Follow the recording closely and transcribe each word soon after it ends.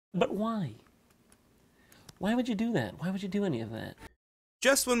But why? Why would you do that? Why would you do any of that?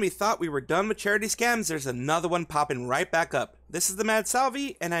 Just when we thought we were done with charity scams, there's another one popping right back up. This is the Mad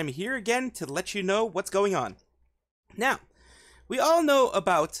Salvi, and I'm here again to let you know what's going on. Now, we all know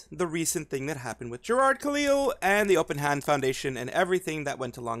about the recent thing that happened with Girard Khalil and the Open Hand Foundation and everything that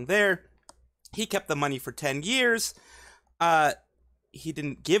went along there. He kept the money for 10 years. He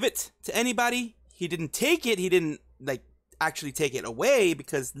didn't give it to anybody. He didn't take it. He didn't, actually take it away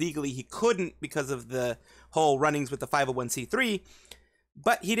because legally he couldn't because of the whole runnings with the 501c3.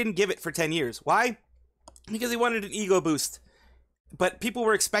 But he didn't give it for 10 years. Why? Because he wanted an ego boost. But people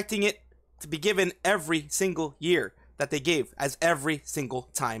were expecting it to be given every single year that they gave, as every single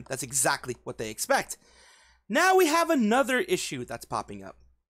time. That's exactly what they expect. Now we have another issue that's popping up.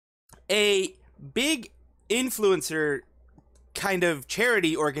 A big influencer kind of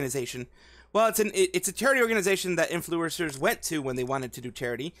charity organization. Well, it's a charity organization that influencers went to when they wanted to do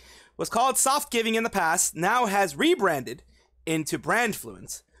charity. Was called Softgiving in the past. Now has rebranded into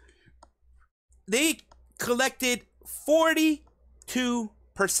brandfluence. They collected 42%.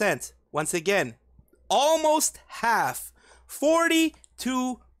 Once again, almost half, 42%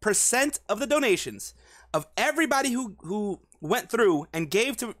 of the donations of everybody who went through and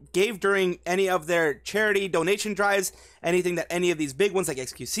gave during any of their charity donation drives, anything that any of these big ones like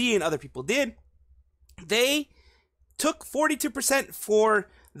XQC and other people did, they took 42% for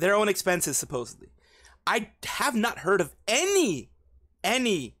their own expenses, supposedly. I have not heard of any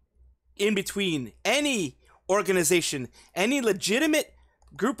in between, any organization, any legitimate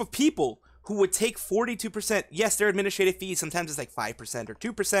group of people who would take 42%. Yes, their administrative fees sometimes is like 5% or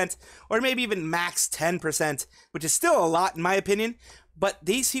 2%, or maybe even max 10%, which is still a lot in my opinion. But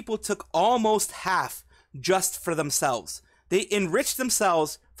these people took almost half just for themselves. They enriched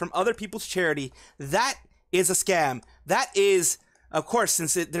themselves from other people's charity. That is a scam. That is, of course,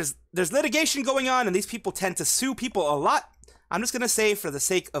 since there's litigation going on and these people tend to sue people a lot, I'm just going to say for the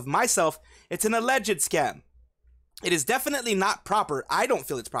sake of myself, it's an alleged scam. It is definitely not proper. I don't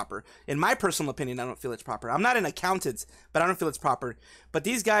feel it's proper. In my personal opinion, I don't feel it's proper. I'm not an accountant, but I don't feel it's proper. But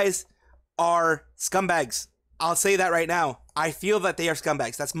these guys are scumbags. I'll say that right now. I feel that they are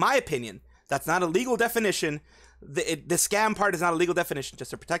scumbags. That's my opinion. That's not a legal definition. The scam part is not a legal definition, just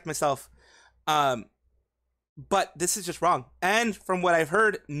to protect myself. But this is just wrong. And from what I've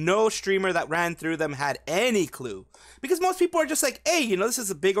heard, no streamer that ran through them had any clue. Because most people are just like, hey, you know, this is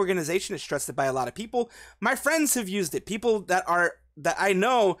a big organization. It's trusted by a lot of people. My friends have used it. People that I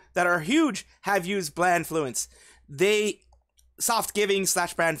know that are huge have used brandfluence. Softgiving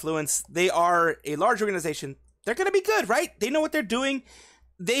 / brandfluence. They are a large organization. They're going to be good, right? They know what they're doing.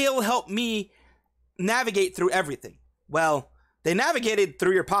 They'll help me navigate through everything. Well, they navigated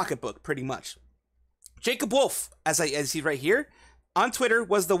through your pocketbook pretty much. Jacob Wolf, as he's right here, on Twitter,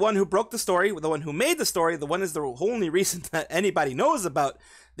 was the one who broke the story, the one who made the story, the one is the only reason that anybody knows about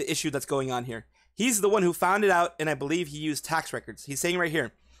the issue that's going on here. He's the one who found it out, and I believe he used tax records. He's saying right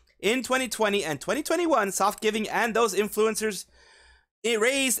here, in 2020 and 2021, Softgiving and those influencers, it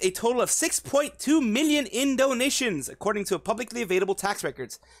raised a total of $6.2 million in donations, according to publicly available tax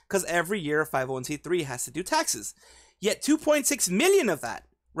records, because every year a 501c3 has to do taxes. Yet 2.6 million of that,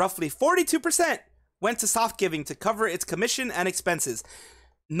 roughly 42%, went to Softgiving to cover its commission and expenses.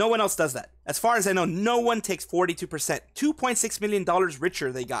 No one else does that. As far as I know, no one takes 42%. $2.6 million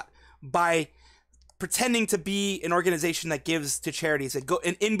richer they got by pretending to be an organization that gives to charities,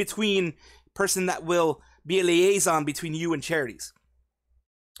 an in-between person that will be a liaison between you and charities.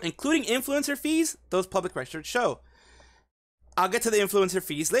 Including influencer fees, those public records show. I'll get to the influencer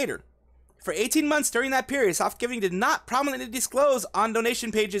fees later. For 18 months during that period, Softgiving did not prominently disclose on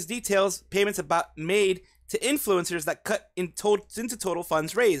donation pages details payments made to influencers that cut into total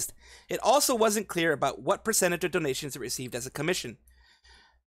funds raised. It also wasn't clear about what percentage of donations it received as a commission.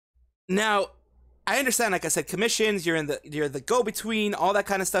 Now, I understand, like I said, commissions, you're the go-between, all that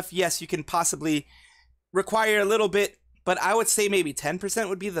kind of stuff. Yes, you can possibly require a little bit, but I would say maybe 10%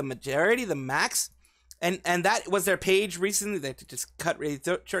 would be the majority, the max. And that was their page recently. They just cut really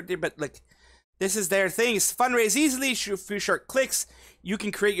short there, but like, this is their thing. It's fundraise easily, a few short clicks. You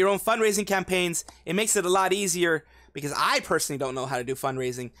can create your own fundraising campaigns. It makes it a lot easier because I personally don't know how to do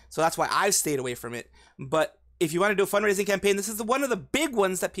fundraising, so that's why I've stayed away from it. But if you want to do a fundraising campaign, this is one of the big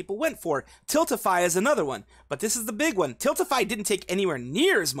ones that people went for. Tiltify is another one, but this is the big one. Tiltify didn't take anywhere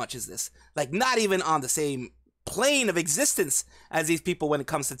near as much as this. Like, not even on the same plane of existence as these people when it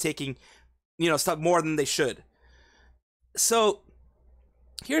comes to taking, you know, stuff more than they should. So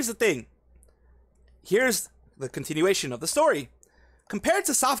here's the thing. Here's the continuation of the story. Compared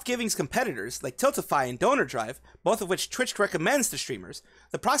to softgiving's competitors like Tiltify and Donor Drive, both of which Twitch recommends to streamers,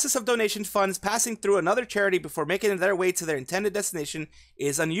 the process of donation funds passing through another charity before making their way to their intended destination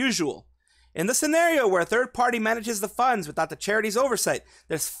is unusual. In the scenario where a third party manages the funds without the charity's oversight,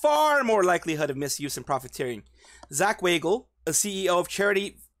 there's far more likelihood of misuse and profiteering. Zach Wagle, a CEO of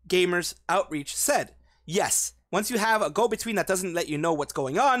Charity Gamers Outreach, said, yes, once you have a go-between that doesn't let you know what's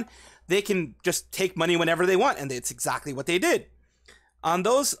going on, they can just take money whenever they want, and it's exactly what they did. On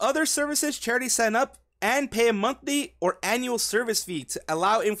those other services, charities sign up and pay a monthly or annual service fee to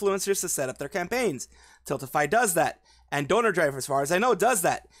allow influencers to set up their campaigns. Tiltify does that, and Donor Drive, as far as I know, does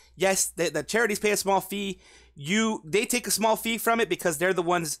that. Yes, the charities pay a small fee. They take a small fee from it because they're the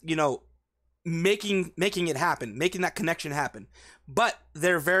ones, you know, making it happen, making that connection happen. But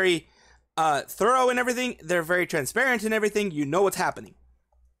they're very thorough in everything. They're very transparent in everything. You know what's happening.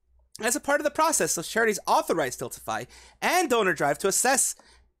 As a part of the process, those charities authorize Tiltify and Donor Drive to assess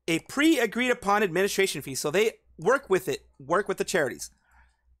a pre-agreed upon administration fee, so they work with the charities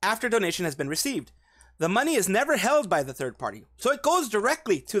after donation has been received. The money is never held by the third party, so it goes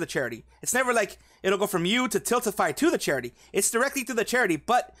directly to the charity. It's never like it'll go from you to Tiltify to the charity. It's directly to the charity,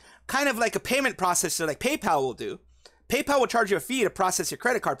 but kind of like a payment processor like PayPal will do. PayPal will charge you a fee to process your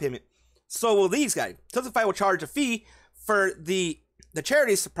credit card payment. So will these guys. Tiltify will charge a fee for the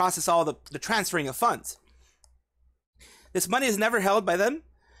charities to process all the transferring of funds. This money is never held by them,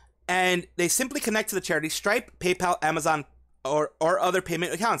 and they simply connect to the charity, Stripe, PayPal, Amazon, or other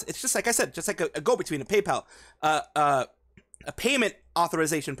payment accounts. It's just like I said, just like a go-between, a PayPal, a payment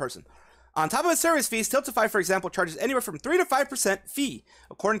authorization person. On top of its service fees, Tiltify, for example, charges anywhere from 3 to 5% fee,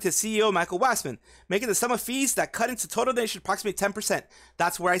 according to CEO Michael Wassman, making the sum of fees that cut into total donation approximately 10%.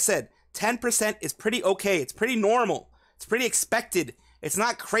 That's where I said 10% is pretty okay. It's pretty normal. It's pretty expected. It's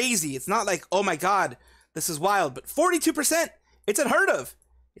not crazy. It's not like, oh my God, this is wild. But 42%, it's unheard of.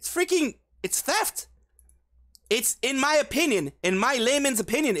 It's theft. It's, in my opinion, in my layman's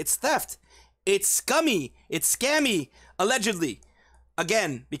opinion, it's theft. It's scummy. It's scammy, allegedly.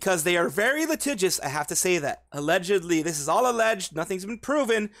 Again, because they are very litigious, I have to say that. Allegedly, this is all alleged. Nothing's been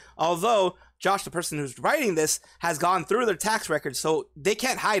proven. Although, Josh, the person who's writing this, has gone through their tax records, so they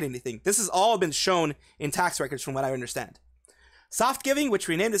can't hide anything. This has all been shown in tax records from what I understand. Softgiving, which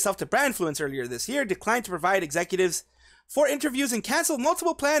renamed itself to brandfluence earlier this year, declined to provide executives for interviews and canceled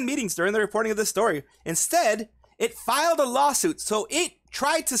multiple planned meetings during the reporting of this story. Instead, it filed a lawsuit, so it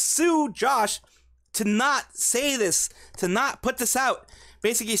tried to sue Josh to not say this, to not put this out,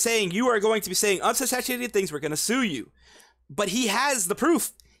 basically saying, you are going to be saying unsubstantiated things, we're going to sue you. But he has the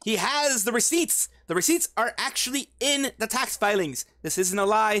proof. He has the receipts. The receipts are actually in the tax filings. This isn't a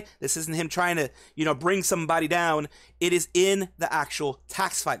lie. This isn't him trying to, bring somebody down. It is in the actual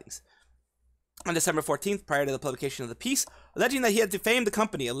tax filings. On December 14th, prior to the publication of the piece, alleging that he had defamed the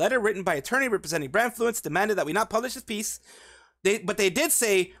company, a letter written by attorney representing brandfluence demanded that we not publish this piece. But they did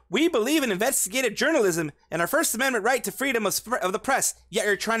say, we believe in investigative journalism and our First Amendment right to freedom of the press, yet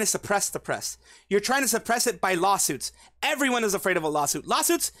you're trying to suppress the press. You're trying to suppress it by lawsuits. Everyone is afraid of a lawsuit.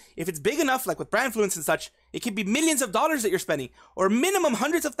 Lawsuits, if it's big enough, like with brandfluence and such, it could be millions of dollars that you're spending, or minimum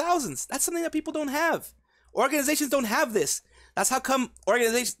hundreds of thousands. That's something that people don't have. Organizations don't have this. That's how come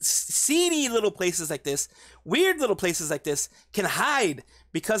organizations, seedy little places like this, weird little places like this, can hide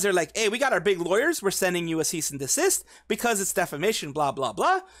because they're like, hey, we got our big lawyers, we're sending you a cease and desist because it's defamation, blah, blah,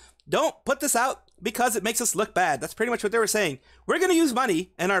 blah. Don't put this out because it makes us look bad. That's pretty much what they were saying. We're going to use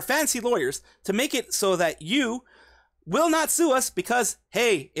money and our fancy lawyers to make it so that you will not sue us because,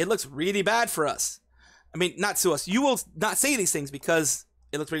 hey, it looks really bad for us. I mean, not sue us. You will not say these things because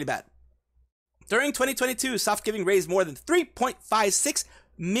it looks really bad. During 2022, Softgiving raised more than $3.56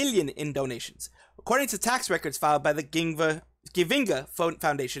 million in donations. According to tax records filed by the Givinga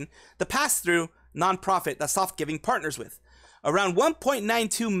Foundation, the pass-through nonprofit that Softgiving partners with. Around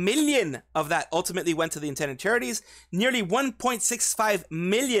 1.92 million of that ultimately went to the intended charities. Nearly 1.65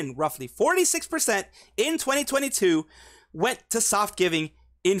 million, roughly 46% in 2022, went to Softgiving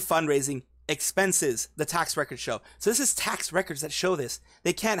in fundraising expenses, the tax records show. So this is tax records that show this.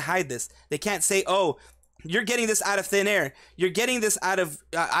 They can't hide this. They can't say, oh, you're getting this out of thin air. You're getting this out of,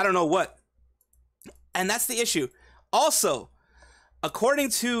 I don't know what. And that's the issue. Also,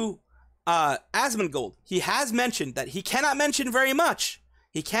 according to Asmongold, he has mentioned that he cannot mention very much.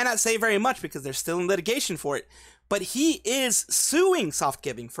 He cannot say very much because they're still in litigation for it. But he is suing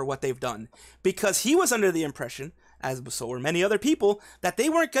Softgiving for what they've done because he was under the impression, as so were many other people, that they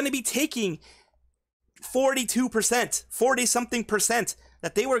weren't going to be taking 42%, 40-something percent,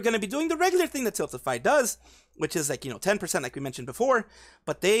 that they were going to be doing the regular thing that Tiltify does, which is like, 10% like we mentioned before,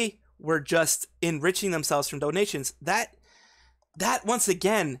 but they were just enriching themselves from donations. That that, once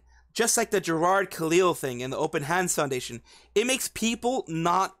again, just like the Gerard Khalil thing and the Open Hands Foundation, it makes people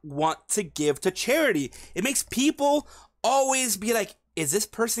not want to give to charity. It makes people always be like, is this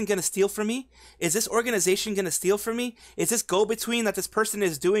person going to steal from me? Is this organization going to steal from me? Is this go-between that this person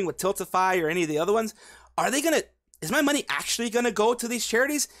is doing with Tiltify or any of the other ones? Is my money actually going to go to these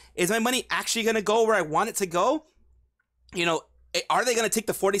charities? Is my money actually going to go where I want it to go? You know, are they going to take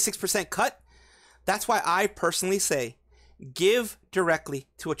the 46% cut? That's why I personally say, give directly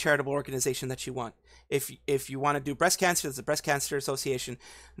to a charitable organization that you want. If you want to do breast cancer, there's the Breast Cancer Association.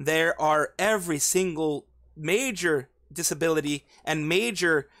 There are every single major disability and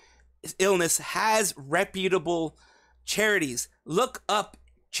major illness has reputable charities. Look up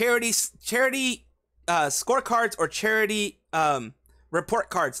charity scorecards or charity report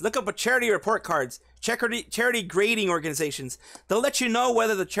cards. Look up a charity report cards. Charity grading organizations. They'll let you know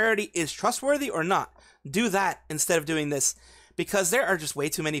whether the charity is trustworthy or not. Do that instead of doing this, because there are just way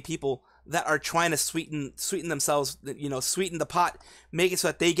too many people that are trying to sweeten themselves, you know, sweeten the pot, make it so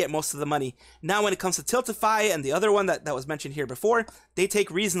that they get most of the money. Now, when it comes to Tiltify and the other one that was mentioned here before, they take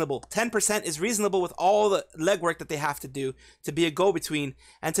reasonable. 10% is reasonable with all the legwork that they have to do to be a go-between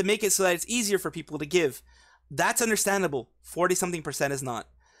and to make it so that it's easier for people to give. That's understandable. 40-something% is not.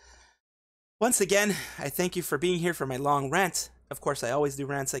 Once again, I thank you for being here for my long rant. Of course, I always do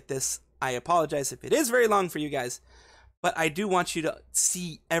rants like this. I apologize if it is very long for you guys, but I do want you to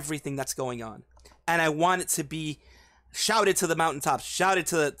see everything that's going on. And I want it to be shouted to the mountaintops, shouted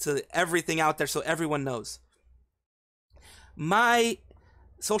to everything out there so everyone knows. My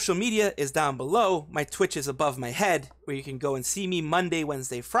social media is down below. My Twitch is above my head, where you can go and see me Monday,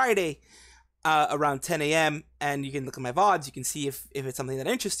 Wednesday, Friday, around 10 a.m. And you can look at my VODs. You can see if it's something that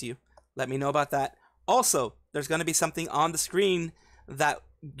interests you. Let me know about that. Also, there's going to be something on the screen that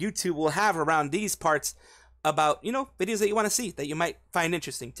YouTube will have around these parts about, you know, videos that you want to see that you might find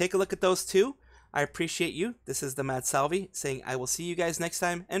interesting. Take a look at those too. I appreciate you. This is the Mad Salvi saying I will see you guys next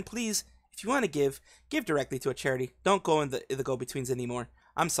time. And please, if you want to give directly to a charity. Don't go in the go-betweens anymore.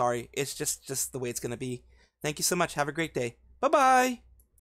 I'm sorry. It's just the way it's going to be. Thank you so much. Have a great day. Bye-bye.